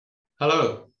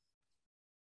Hello,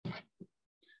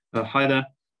 Hi there.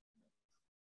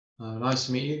 nice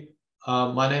to meet you.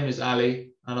 My name is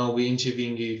Ali, and I'll be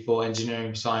interviewing you for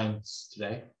engineering science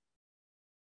today.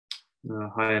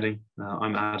 Hi, Eddie.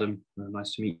 I'm Adam.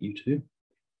 Nice to meet you too.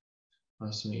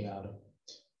 Nice to meet you,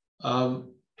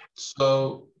 Adam.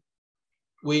 So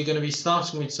we're going to be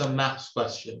starting with some maths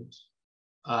questions,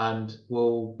 and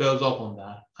we'll build up on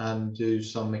that and do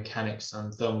some mechanics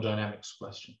and thermodynamics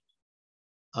questions.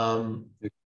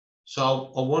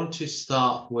 So I want to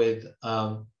start with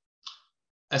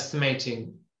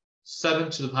estimating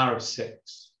 7 to the power of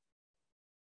 6.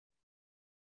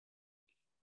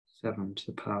 7 to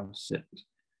the power of 6.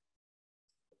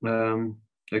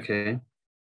 Okay.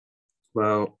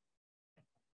 Well,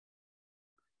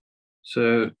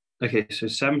 so 7 to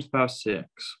the power of 6.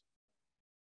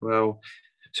 Well,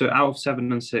 so out of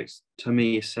 7 and 6, to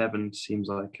me, 7 seems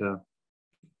like a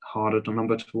harder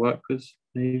number to work with,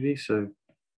 maybe. So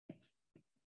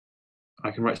I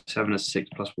can write 7 as 6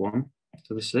 plus 1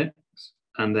 to the 6.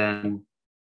 And then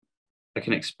I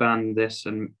can expand this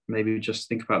and maybe just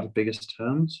think about the biggest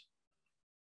terms.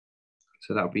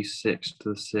 So that would be 6 to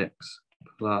the 6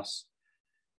 plus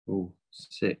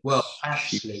 6. Well,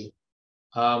 actually,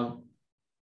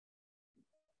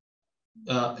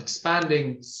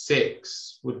 expanding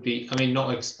 6 would be,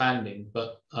 not expanding,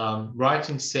 but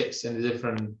writing 6 in a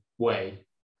different way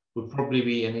would probably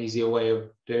be an easier way of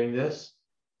doing this.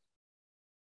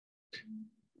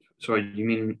 Sorry, you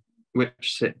mean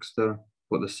which 6? The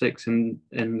 6 in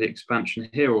the expansion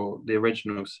here, or the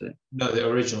original 6? No, the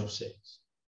original 6.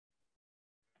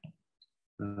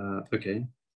 Okay,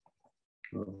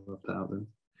 I'll work that out then.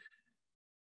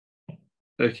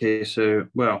 Okay, so,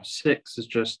 well, 6 is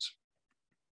just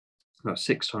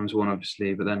 6 times 1,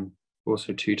 obviously, but then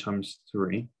also 2 times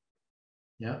 3.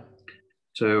 Yeah.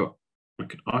 So I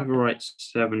could either write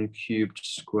 7 cubed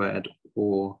squared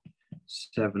or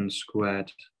 7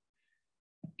 squared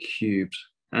cubed.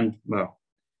 And, well,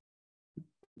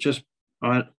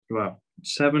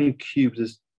 7 cubed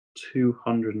is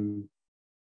 200 and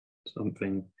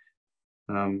something.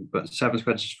 But 7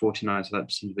 squared is 49, so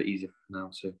that seems a bit easier for now.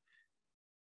 So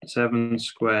 7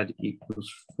 squared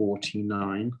equals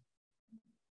 49.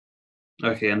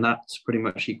 Okay, and that's pretty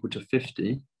much equal to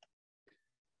 50.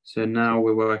 So now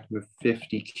we're working with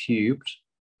 50 cubed,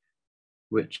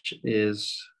 which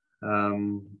is,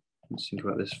 let's think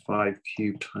about this, 5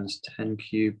 cubed times 10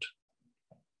 cubed.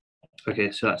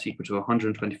 Okay, so that's equal to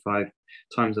 125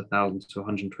 times 1,000, so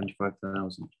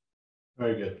 125,000.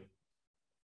 Very good.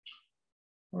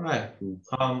 All right.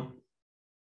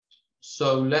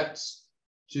 So let's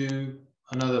do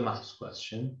another maths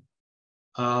question.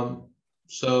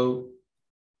 So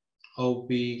I'll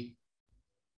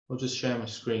just share my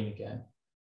screen again.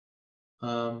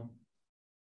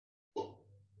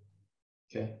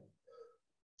 Okay.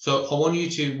 So I want you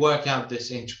to work out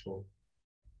this integral.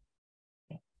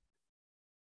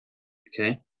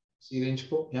 Okay. See the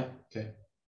integral? Yeah. Okay.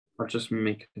 I'll just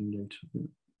make a note of it.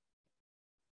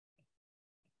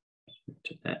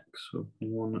 To x of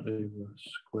 1 over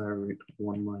square root of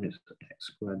 1 minus x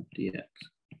squared dx.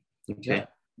 Okay. Yeah.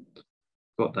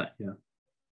 Got that, yeah.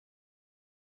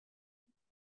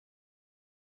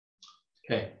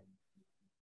 Okay.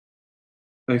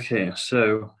 Okay,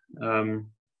 so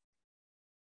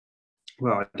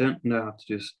well, I don't know how to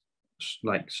do this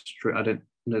I don't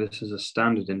know this is a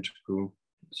standard integral.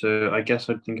 So I guess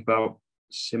I'd think about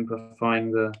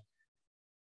simplifying the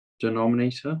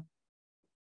denominator.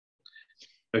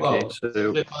 Okay, well, so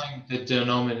simplifying the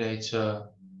denominator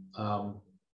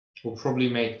will probably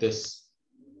make this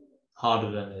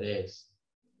harder than it is.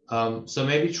 So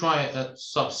maybe try a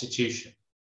substitution.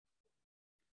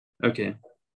 Okay.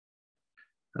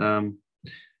 Okay,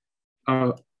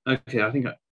 I think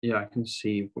I can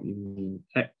see what you mean.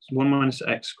 1 minus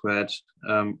x squared.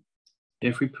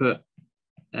 If we put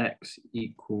x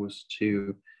equals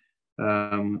to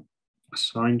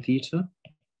sine theta,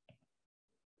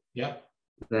 yeah,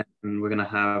 then we're going to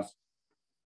have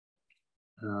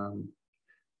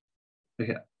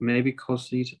okay, maybe cos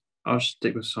theta. I'll just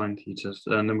stick with sine theta,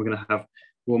 and then we're going to have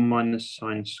 1 minus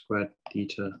sine squared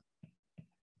theta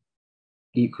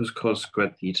equals cos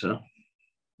squared theta.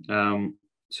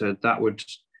 So that would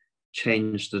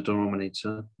change the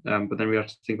denominator, but then we have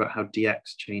to think about how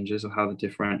dx changes, or how the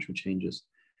differential changes.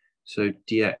 So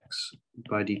dx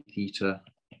by d theta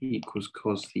equals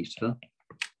cos theta.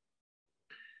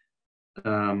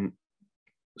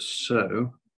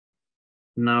 So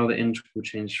now the integral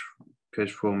change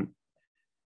goes from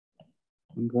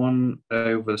 1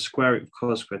 over the square root of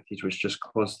cos squared theta, which is just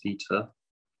cos theta,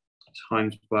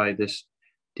 times by this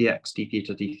dx d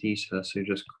theta d theta, so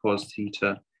just cos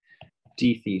theta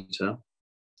d theta.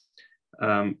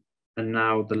 And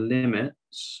now the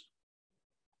limits.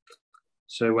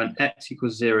 So when x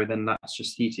equals 0, then that's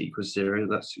just theta equals 0.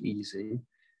 That's easy.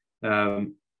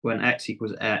 When x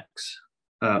equals x,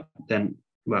 then,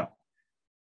 well,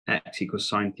 x equals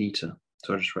sine theta.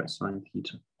 So I'll just write sine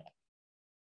theta.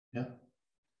 Yeah.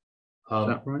 Is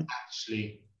that right?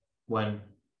 Actually, when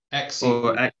x Or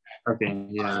equals x, okay,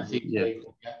 yeah, yeah.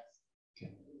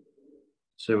 Okay.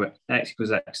 So x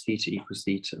equals x, theta equals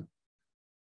theta.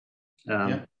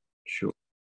 Yeah. Sure.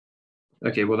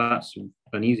 Okay, well, that's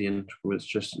an easy integral. It's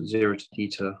just 0 to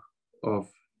theta of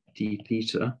d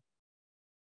theta.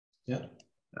 Yeah.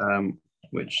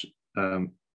 Which, well,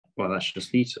 that's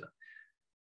just theta.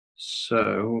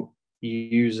 So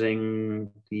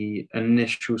using the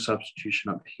initial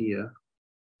substitution up here,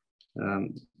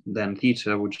 then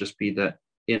theta would just be the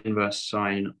inverse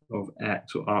sine of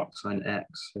x, or arc sine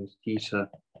x. So theta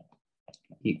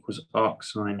equals arc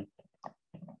sine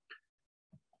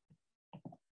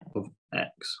of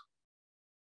x.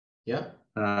 Yeah.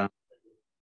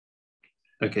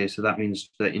 Okay, so that means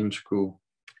the integral,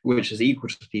 which is equal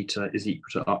to theta, is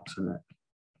equal to arc sine x.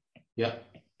 Yeah.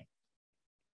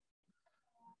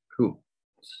 Cool.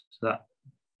 Is that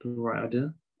the right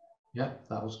idea? Yeah,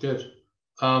 that was good.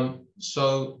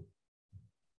 So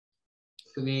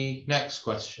for the next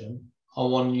question, I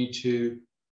want you to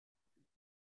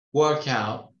work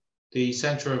out the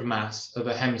center of mass of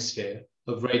a hemisphere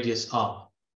of radius r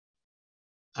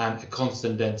and a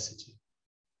constant density.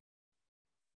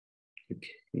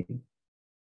 Okay.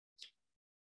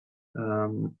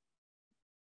 Well,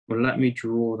 let me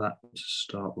draw that to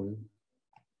start with.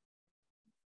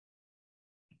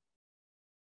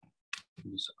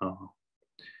 This R.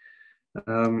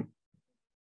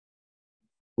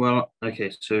 Well,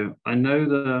 okay, so I know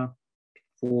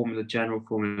the general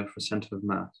formula for center of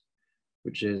mass,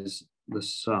 which is the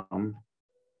sum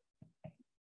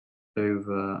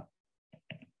over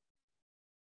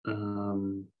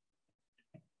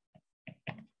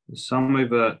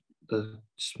the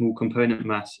small component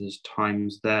masses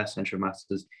times their center of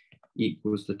masses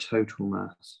equals the total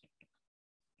mass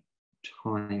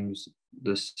times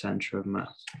the center of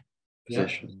mass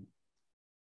position.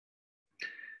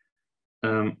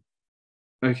 Yeah.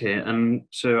 Okay, and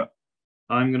so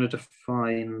I'm going to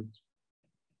define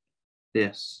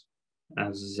this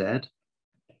as Z.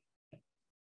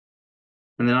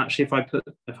 And then actually if I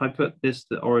put this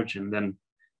the origin, then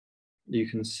you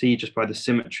can see just by the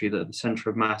symmetry that the center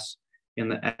of mass in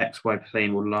the XY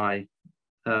plane will lie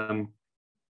on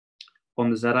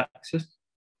the Z axis.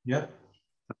 Yeah.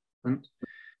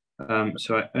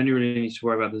 So I only really need to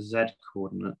worry about the Z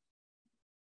coordinate.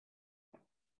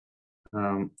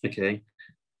 Okay.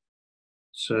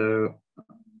 So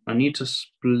I need to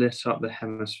split up the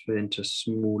hemisphere into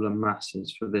smaller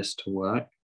masses for this to work.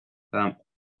 And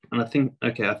I think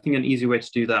an easy way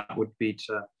to do that would be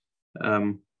to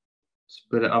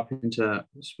split it up into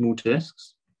small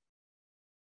disks.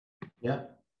 Yeah.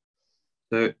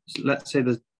 So let's say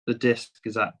the disk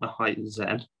is at a height Z.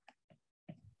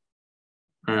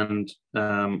 And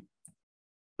well,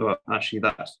 actually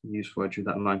that's useful. I drew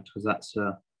that line because that's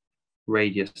a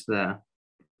radius there.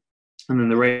 And then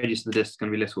the radius of the disk is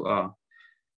going to be little r.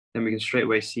 Then we can straight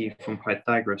away see from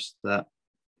Pythagoras that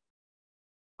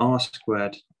r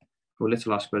squared, or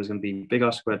little r squared, is going to be big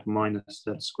R squared minus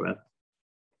Z squared.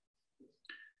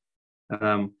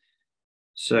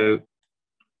 So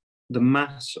the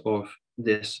mass of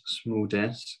this small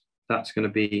disk, that's going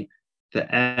to be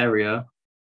the area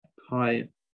pi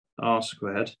r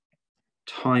squared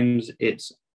times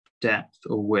its depth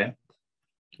or width,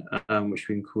 which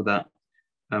we can call that,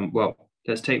 well,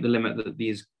 let's take the limit that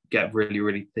these get really,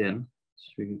 really thin.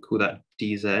 So we can call that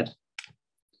dz.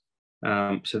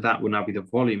 So that will now be the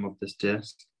volume of this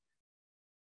disk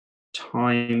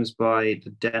times by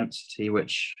the density,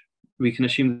 which we can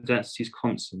assume the density is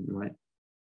constant, right?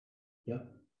 Yeah.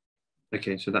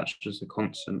 Okay, so that's just a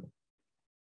constant.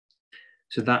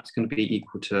 So that's going to be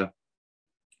equal to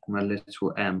my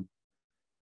little m.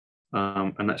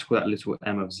 And let's call that little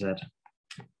m of z.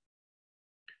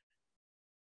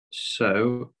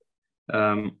 So,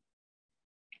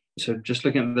 so just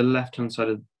looking at the left-hand side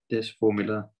of this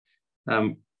formula,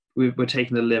 we're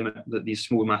taking the limit that these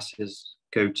small masses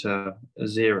go to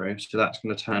 0. So that's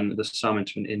going to turn the sum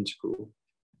into an integral.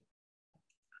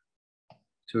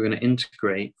 So we're going to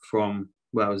integrate from,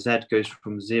 well, z goes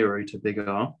from 0 to big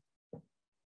R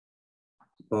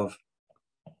of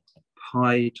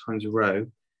pi times rho.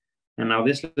 And now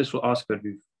this little r squared,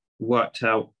 we've worked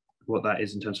out what that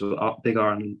is in terms of big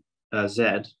R and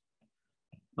z.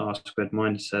 r squared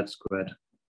minus z squared.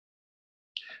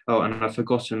 Oh, and I've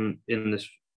forgotten in this,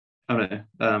 oh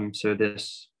no, so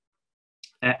this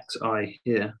xi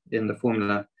here in the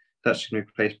formula, that's going to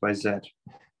be replaced by z.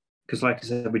 Because like I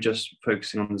said, we're just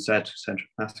focusing on the z central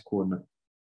mass coordinate,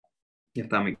 if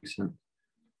that makes sense.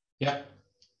 Yeah.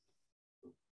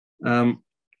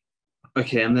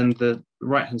 Okay, and then the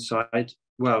right-hand side,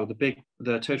 well,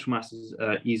 the total mass is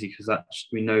easy because that's,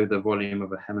 we know the volume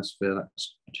of a hemisphere,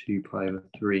 that's 2 pi over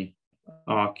 3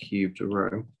 r cubed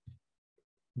rho.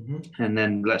 Mm-hmm. And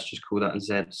then let's just call that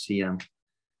ZCM.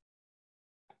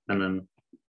 And then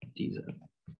dz.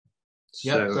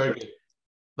 Yeah, So, very good.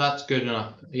 That's good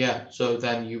enough. Yeah, so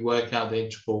then you work out the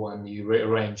integral and you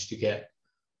rearrange to get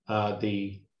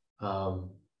the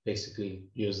basically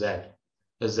your z, a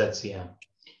ZCM.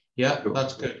 Yeah,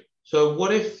 that's good. So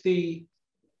what if the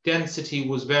density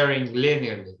was varying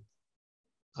linearly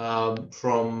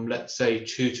from, let's say,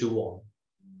 2 to 1?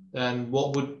 Then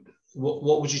what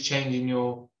would you change in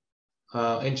your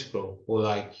integral, or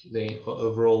like the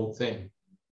overall thing?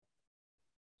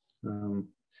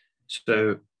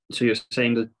 so you're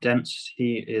saying the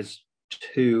density is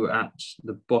 2 at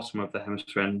the bottom of the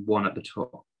hemisphere and 1 at the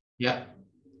top. Yeah.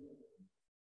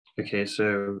 Okay,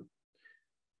 so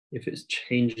if it's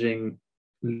changing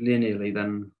linearly,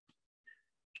 then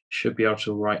should be able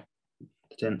to write the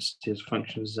density as a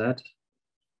function of z.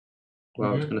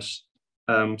 Well, it's going to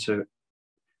so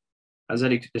at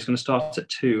z, it's going to start at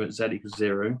 2 at z equals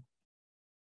 0,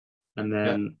 and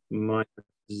then minus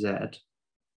z.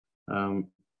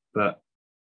 But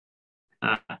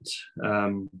at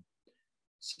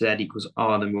z equals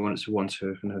r, then we want it to 1, so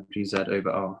we're going to have to do z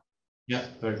over r. Yeah,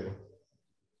 very good.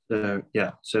 So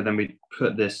yeah, so then we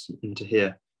put this into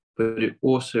here, but we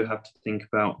also have to think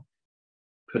about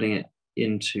putting it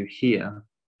into here,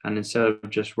 and instead of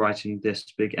just writing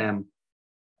this big M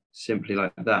simply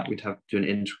like that, we'd have to do an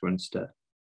integral instead.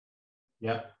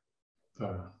 Yeah,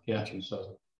 fair enough. Yeah,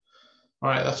 so all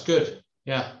right, that's good.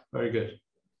 Yeah, very good.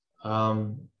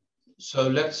 So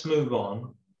let's move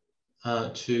on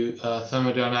to a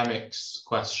thermodynamics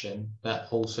question that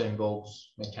also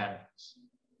involves mechanics.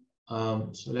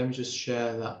 So let me just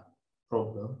share that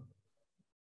problem.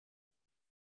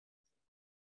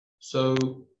 So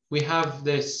we have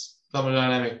this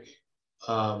thermodynamic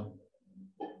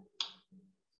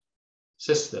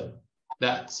system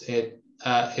that's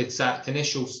it's at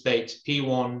initial state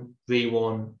P1,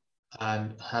 V1,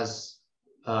 and has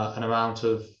an amount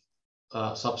of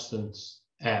substance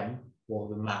M, or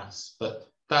the mass,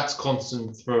 but that's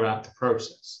constant throughout the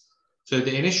process. So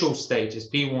the initial state is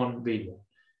P1, V1,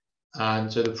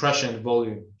 and so the pressure and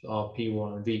volume are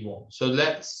P1 and V1. So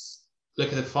let's look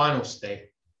at the final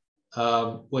state,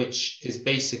 which is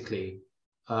basically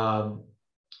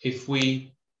if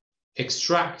we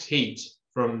extract heat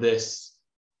from this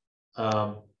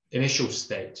initial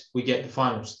state, we get the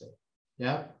final state.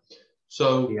 Yeah.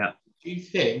 So yeah. Do you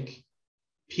think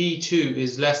P2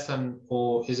 is less than,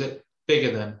 or is it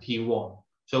bigger than P1?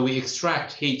 So we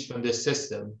extract heat from this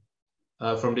system,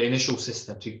 from the initial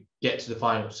system, to get to the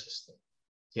final system.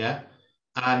 Yeah.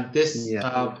 And this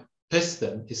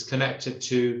piston is connected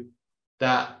to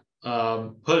that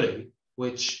pulley,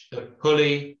 which the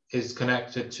pulley is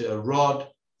connected to a rod,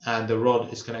 and the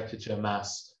rod is connected to a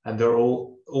mass, and they're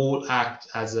all act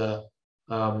as a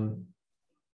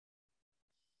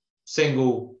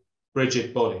single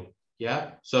rigid body.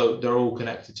 Yeah, so they're all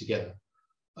connected together.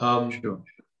 Sure.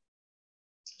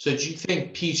 So do you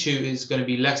think P2 is going to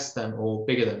be less than or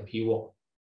bigger than P1?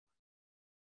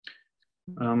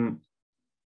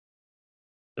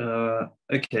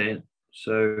 Okay,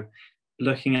 so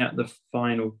looking at the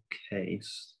final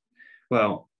case,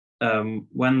 well,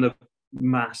 when the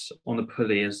mass on the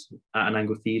pulley is at an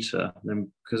angle theta,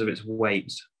 then because of its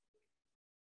weight,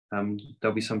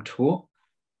 there'll be some torque.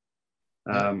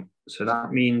 So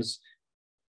that means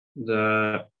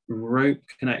the rope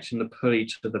connecting the pulley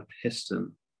to the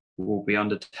piston will be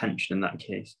under tension in that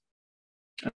case,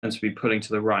 and to be pulling to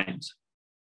the right.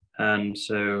 And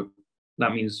so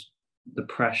that means the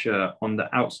pressure on the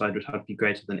outside would have to be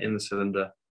greater than in the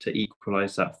cylinder to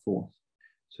equalize that force.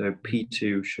 So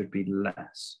P2 should be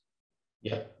less.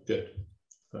 Yeah, good.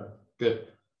 Good.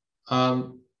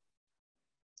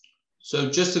 So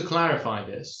just to clarify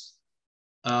this,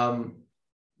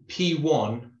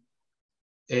 P1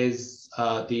 is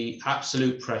the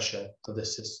absolute pressure of the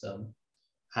system,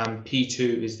 and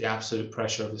P2 is the absolute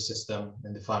pressure of the system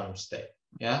in the final state.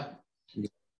 Yeah?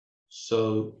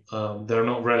 So they're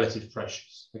not relative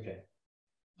pressures. Okay.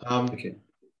 Okay.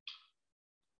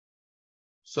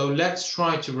 So let's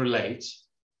try to relate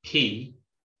P1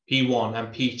 and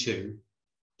P2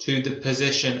 to the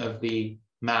position of the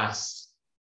mass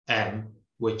m,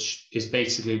 which is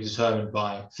basically determined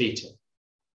by theta.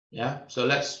 Yeah, so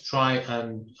let's try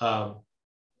and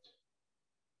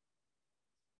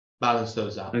balance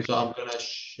those out. Okay. So I'm going to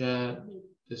share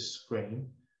the screen.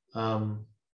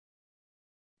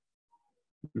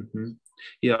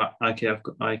 Yeah, okay,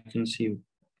 I can see,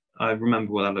 I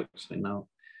remember what that looks like now.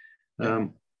 Yeah.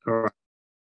 All right.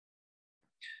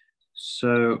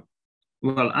 So,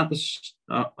 well,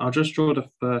 I'll just draw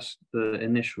the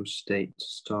initial state to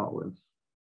start with.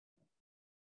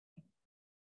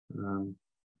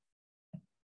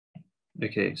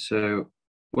 Okay, so,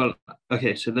 well,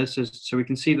 okay, so so we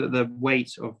can see that the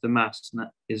weight of the mass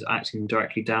is acting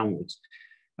directly downwards.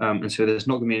 And so there's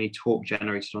not going to be any torque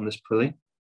generated on this pulley.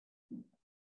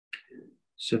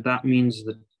 So that means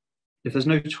that if there's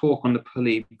no torque on the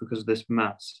pulley because of this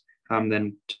mass,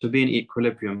 then to be in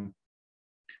equilibrium,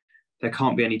 there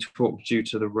can't be any torque due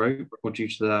to the rope or due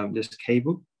to this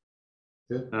cable.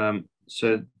 Yeah.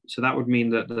 So that would mean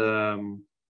that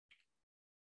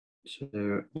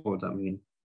so what would that mean?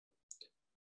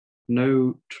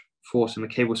 No force in the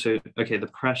cable. So okay, the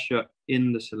pressure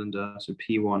in the cylinder, so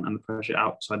P1, and the pressure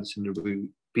outside the cylinder would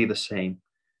be the same.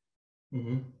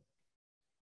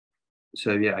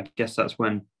 So yeah, I guess that's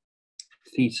when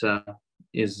theta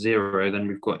is 0, then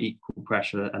we've got equal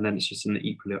pressure, and then it's just in the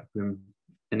equilibrium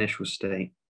initial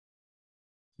state.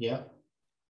 Yeah.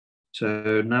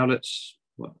 So now let's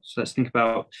think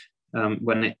about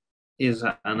when it is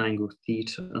at an angle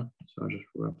theta. So I'll just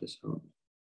rub this out.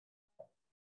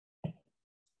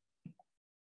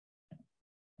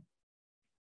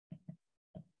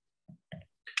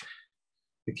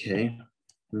 Okay,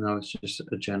 now it's just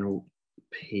a general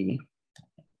P.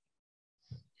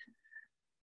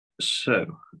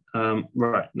 So,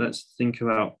 right, let's think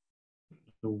about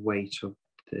the weight of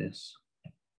this.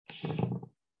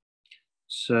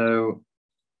 So,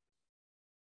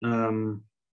 I'm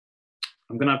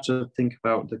going to have to think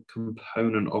about the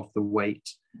component of the weight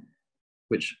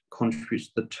which contributes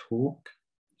to the torque.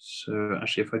 So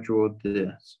actually, if I draw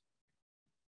this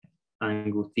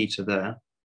angle theta there,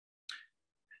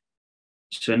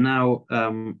 so now,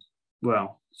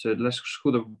 well, so let's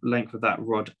call the length of that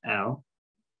rod L.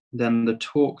 Then the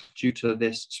torque due to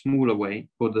this smaller weight,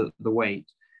 or the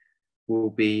weight, will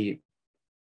be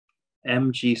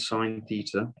mg sine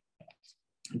theta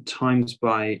times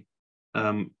by,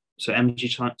 so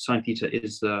mg sine theta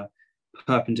is the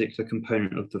perpendicular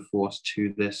component of the force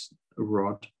to this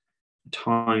rod,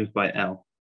 times by L.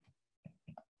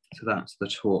 So that's the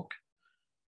torque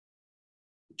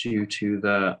due to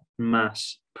the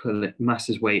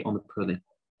mass's weight on the pulley.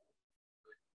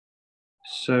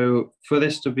 So for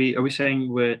this to be, are we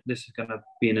saying this is going to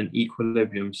be in an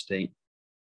equilibrium state?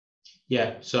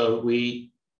 Yeah, so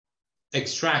we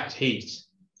extract heat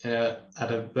at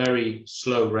a very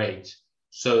slow rate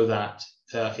so that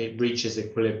it reaches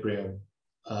equilibrium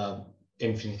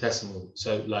infinitesimally.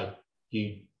 So like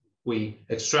we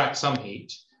extract some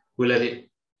heat, we let it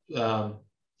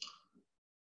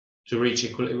reach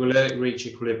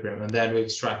equilibrium, and then we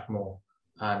extract more.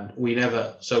 And we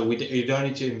never, so you don't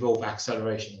need to involve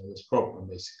acceleration in this problem,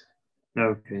 basically.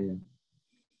 Okay.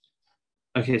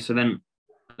 Okay, so then,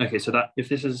 okay, so that if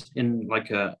this is in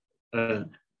like a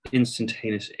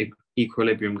instantaneous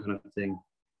equilibrium kind of thing,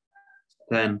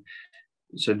 then,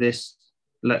 so this,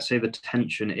 let's say the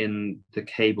tension in the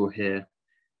cable here,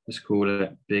 let's call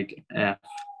it big F,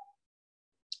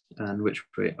 and which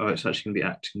way, oh, it's actually going to be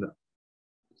acting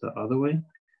the other way.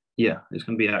 Yeah, it's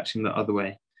going to be acting the other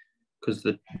way, because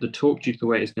the torque due to the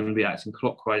weight is going to be acting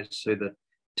clockwise, so the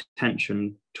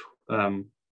tension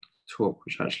torque,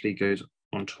 which actually goes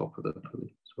on top of the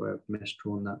pulley. Sorry, I've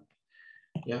misdrawn that.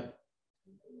 Yeah.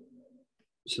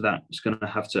 So that's going to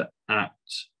have to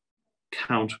act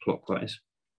counterclockwise.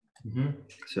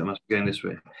 So it must be going this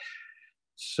way.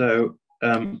 So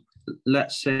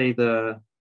let's say the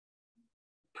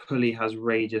pulley has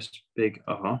radius big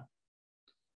R.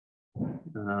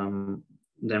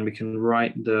 Then we can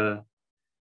write the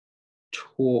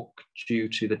torque due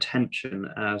to the tension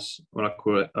as, what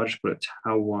I'll just call it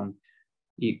tau 1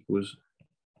 equals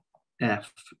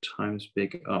F times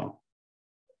big R.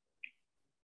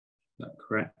 Is that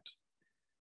correct?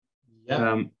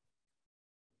 Yeah.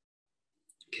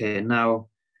 Okay, now,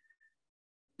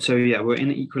 so yeah, we're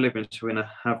in equilibrium, so we're going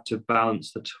to have to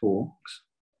balance the torques.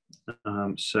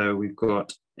 So we've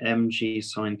got mg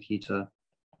sine theta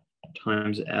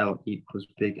times L equals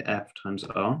big F times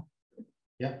R.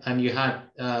 Yeah, and you had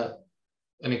an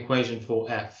equation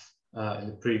for F in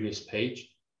the previous page.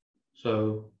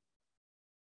 So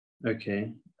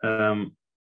okay,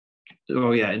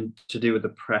 oh yeah, and to do with the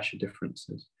pressure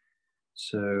differences.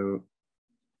 So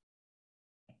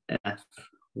F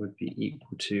would be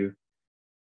equal to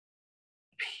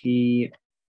P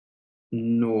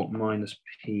naught minus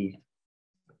P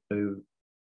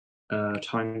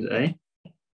times A.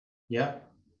 Yeah.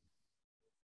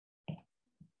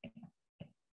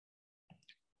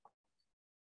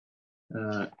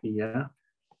 Yeah.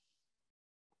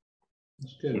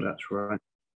 That's good. That's right.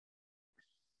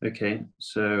 Okay,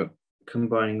 so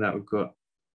combining that, we've got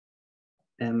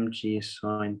mg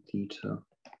sine theta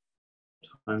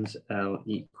times L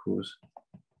equals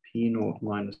P naught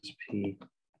minus P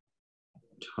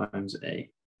times A.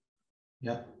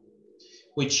 Yeah.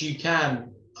 Which you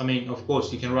can, I mean, of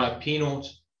course, you can write P naught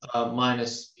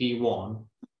minus P1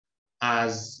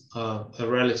 as a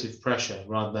relative pressure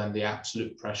rather than the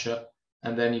absolute pressure.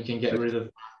 And then you can get rid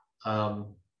of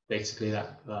basically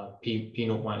that P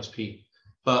naught minus P.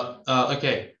 But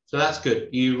okay, so that's good.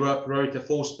 You wrote a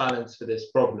force balance for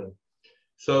this problem.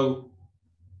 So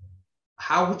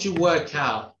how would you work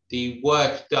out the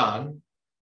work done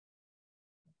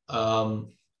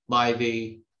by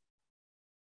the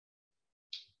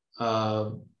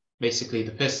basically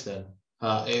the piston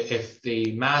if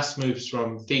the mass moves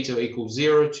from theta equals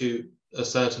 0 to a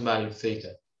certain value of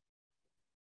theta?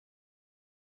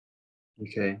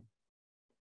 Okay.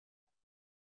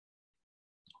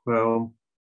 Well,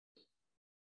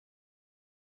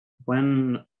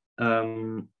 when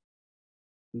the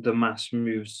mass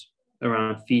moves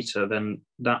around theta, then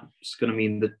that's going to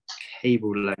mean the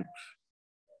cable length,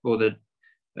 or the,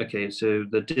 okay, so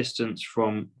the distance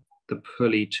from the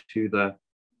pulley to the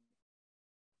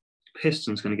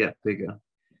piston is going to get bigger.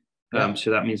 Yeah.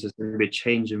 So that means there's going to be a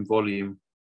change in volume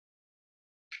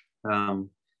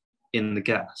in the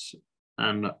gas.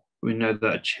 And we know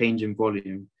that a change in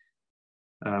volume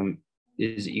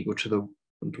is equal to the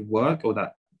work, or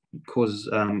that causes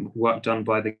work done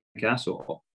by the gas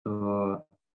or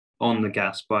on the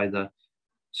gas by the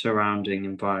surrounding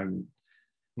environment.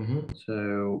 Mm-hmm.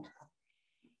 So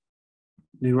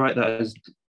we write that as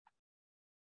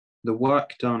the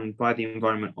work done by the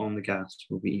environment on the gas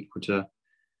will be equal to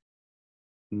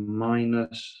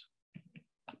minus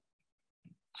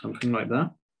something like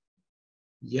that.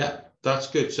 Yeah, that's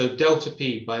good. So delta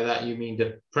P, by that you mean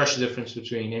the pressure difference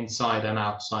between inside and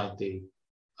outside the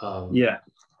Yeah.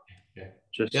 Yeah.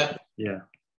 Just Yeah. Yeah.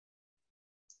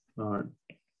 All right.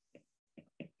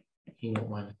 P naught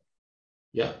minus.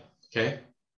 Yeah. Okay.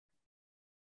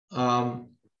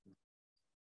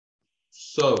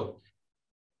 So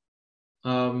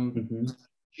do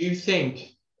you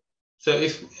think, so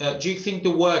if do you think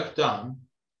the work done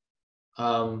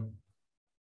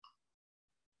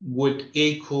would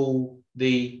equal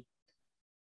the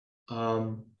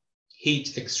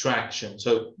heat extraction?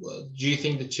 So do you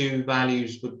think the two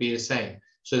values would be the same?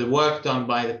 So the work done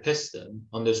by the piston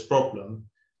on this problem,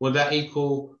 would that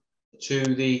equal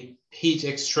to the heat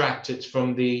extracted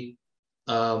from the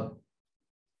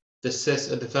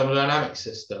thermodynamic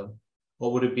system,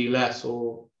 or would it be less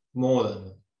or more than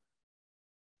that?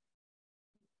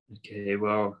 Okay,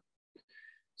 well,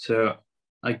 so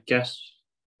I guess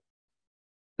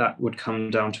that would come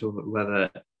down to whether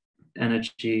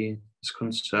energy is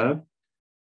conserved.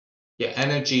 Yeah,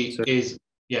 energy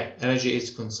is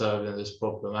conserved in this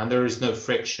problem, and there is no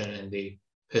friction in the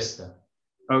piston.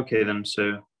 Okay, then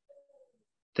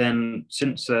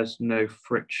since there's no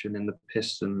friction in the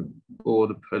piston or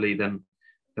the pulley, then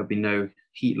there'll be no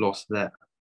heat loss there.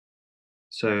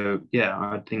 So yeah,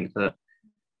 I think that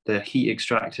the heat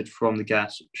extracted from the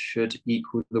gas should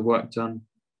equal the work done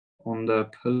on the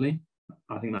pulley.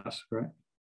 I think that's correct.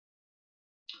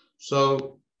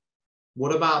 So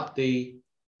what about the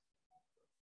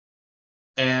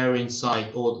air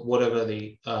inside, or whatever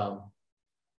the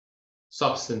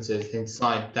substance is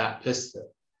inside that piston?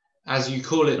 As you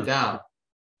cool it down,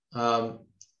 don't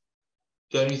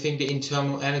you think the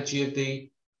internal energy of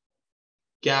the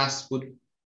gas would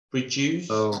reduce?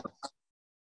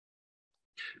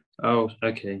 Oh,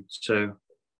 okay. So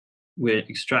we're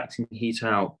extracting heat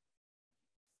out,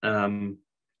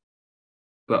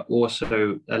 but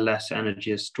also a less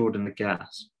energy is stored in the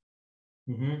gas.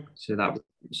 Mm-hmm. So that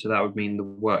would mean the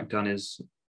work done is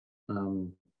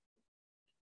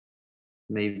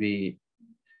maybe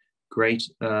less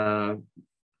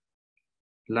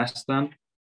than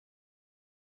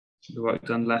the work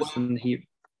done less than the heat.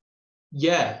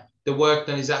 Yeah, the work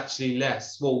done is actually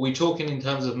less. Well, we're talking in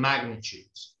terms of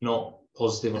magnitudes, not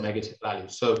positive or negative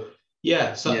values. So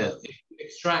yeah, so if you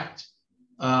extract,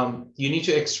 you need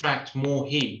to extract more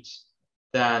heat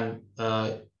than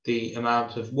the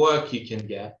amount of work you can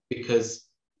get, because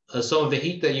some of the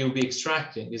heat that you'll be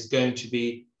extracting is going to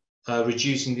be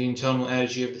reducing the internal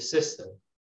energy of the system.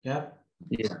 Yeah.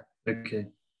 Yeah. Okay.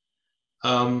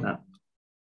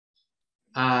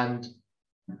 And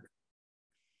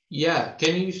yeah,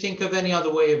 can you think of any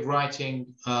other way of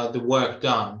writing the work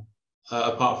done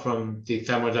apart from the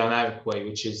thermodynamic way,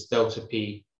 which is delta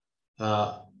P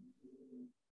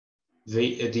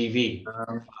dV?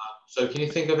 So can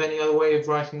you think of any other way of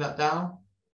writing that down?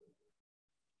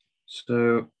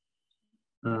 So,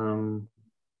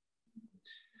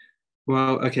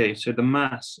 well, okay, so the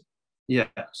mass, yeah,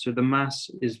 so the mass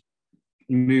is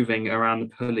moving around the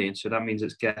pulley, and so that means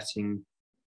it's getting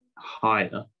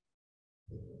higher.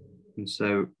 And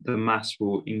so the mass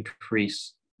will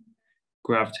increase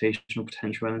gravitational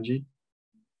potential energy.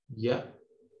 Yeah.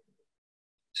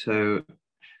 So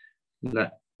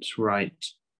let's write,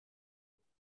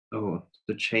 the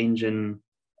change in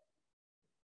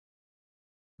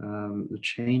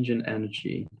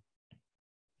energy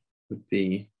would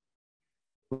be,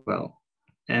 well,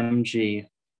 mg,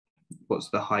 what's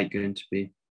the height going to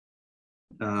be?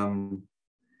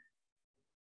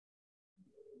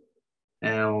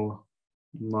 L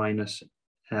minus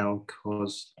L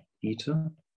cos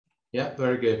theta. Yeah,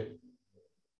 very good.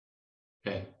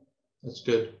 Okay, that's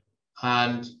good.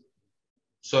 And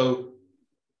so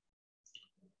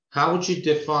how would you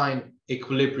define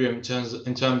equilibrium in terms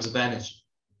of energy?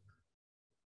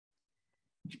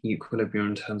 Equilibrium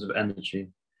in terms of energy.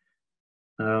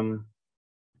 So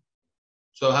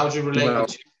how would you relate the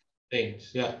two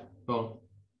things? Yeah, go on.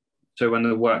 So when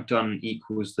the work done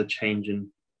equals the change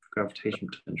in gravitational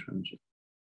potential energy.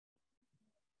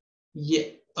 Yeah.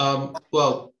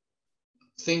 Well,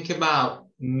 think about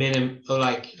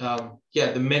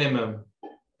the minimum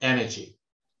energy.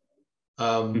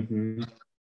 Would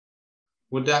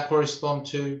that correspond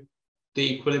to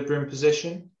the equilibrium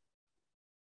position?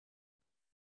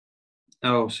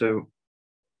 Oh, so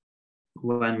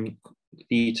when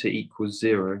theta equals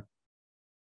 0,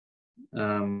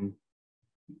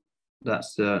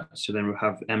 that's so then we'll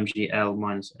have mgl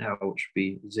minus L, which would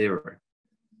be 0.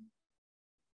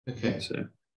 Okay. So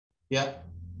yeah.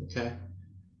 Okay.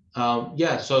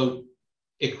 Yeah. So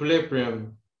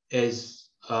equilibrium is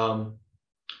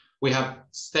we have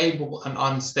stable and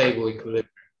unstable equilibrium.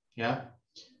 Yeah.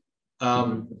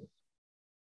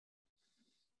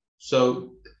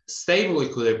 So stable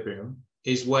equilibrium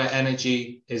is where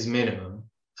energy is minimum,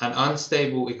 and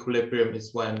unstable equilibrium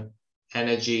is when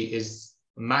energy is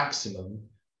maximum,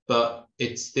 but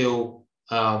it's still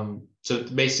so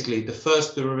basically the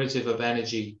first derivative of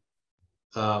energy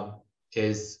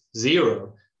is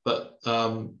 0, but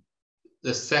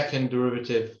the second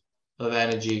derivative of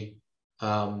energy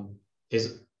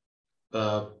is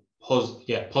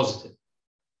positive.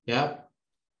 Yeah.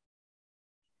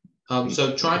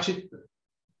 So try to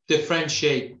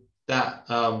differentiate that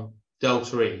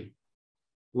delta E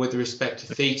with respect to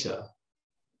theta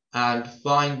and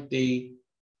find the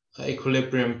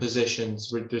equilibrium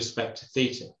positions with respect to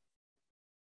theta.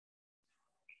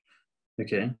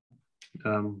 Okay.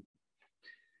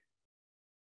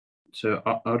 So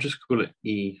I'll just call it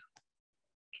E.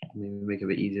 Maybe make it a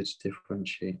bit easier to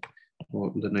differentiate,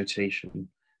 or the notation.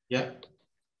 Yeah.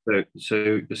 So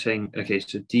you're saying, okay,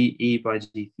 so dE by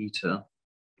d theta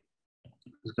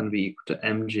is going to be equal to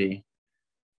mg.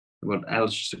 Well, L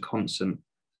is just a constant,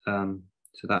 so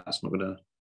that's not going to,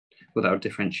 well, that would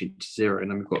differentiate to 0.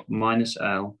 And then we've got minus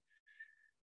L.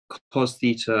 Cos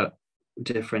theta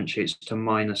differentiates to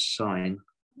minus sine,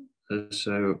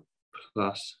 so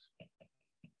plus.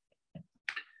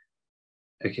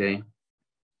 Okay,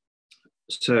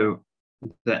 so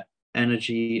the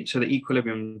energy, so the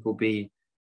equilibrium will be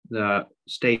the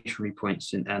stationary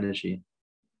points in energy.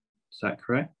 Is that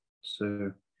correct?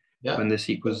 So yeah. When this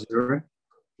equals 0?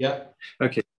 Yeah.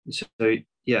 Okay, so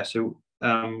yeah, so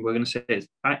we're going to say it's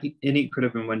in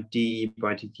equilibrium when dE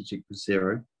by d theta equals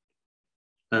 0.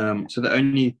 So the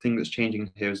only thing that's changing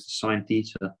here is the sine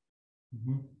theta.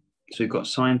 So we've got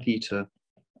sine theta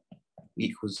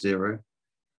equals 0.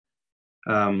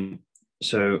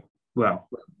 So, well,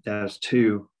 there's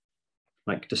two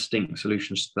distinct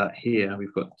solutions to that here.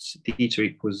 We've got theta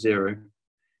equals 0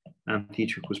 and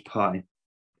theta equals pi,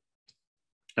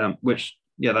 which,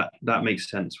 yeah, that makes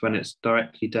sense when it's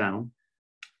directly down.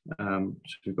 So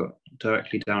we've got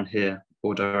directly down here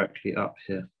or directly up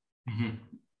here.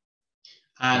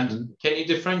 And can you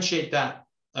differentiate that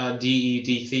dE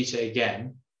d theta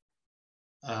again?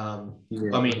 Yeah,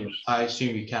 I mean, I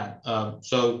assume you can.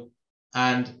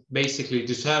 And basically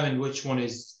determine which one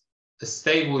is a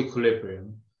stable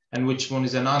equilibrium and which one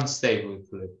is an unstable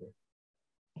equilibrium.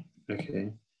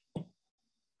 Okay.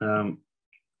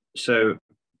 So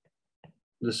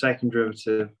the second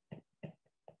derivative,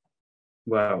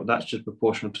 well, that's just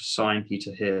proportional to sine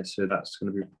theta here. So that's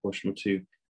going to be proportional to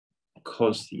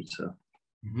cos theta.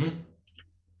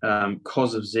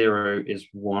 Cos of 0 is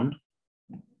 1.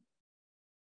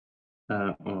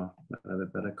 Better.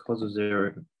 Cos of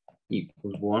 0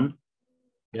 equals 1.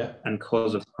 Yeah. And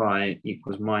cos of pi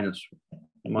equals minus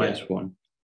 1.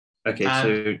 Okay, and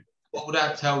so what would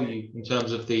that tell you in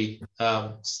terms of the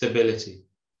stability?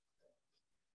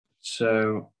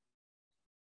 So,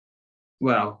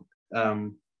 well,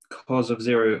 cos of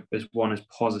 0 is 1 is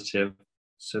positive,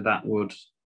 so that would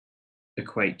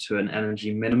equate to an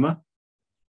energy minima.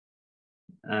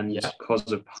 And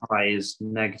cos of pi is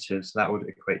negative, so that would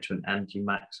equate to an energy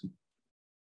maximum.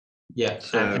 Yeah,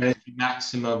 so and energy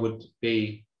maxima would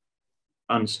be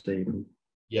unstable.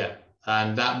 Yeah,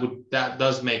 and that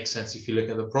does make sense if you look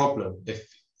at the problem. If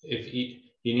you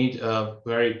need a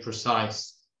very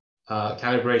precise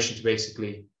calibration to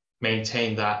basically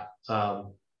maintain that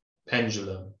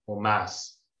pendulum or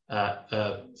mass at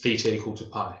theta equal to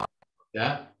pi.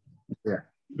 Yeah. Yeah.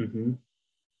 Mm-hmm.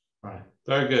 Right.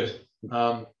 Very good.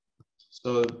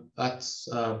 So that's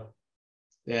the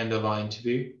end of our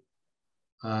interview,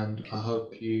 and I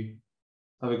hope you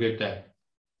have a good day.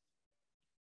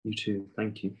 You too.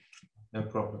 Thank you. No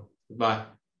problem. Goodbye.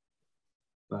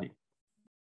 Bye.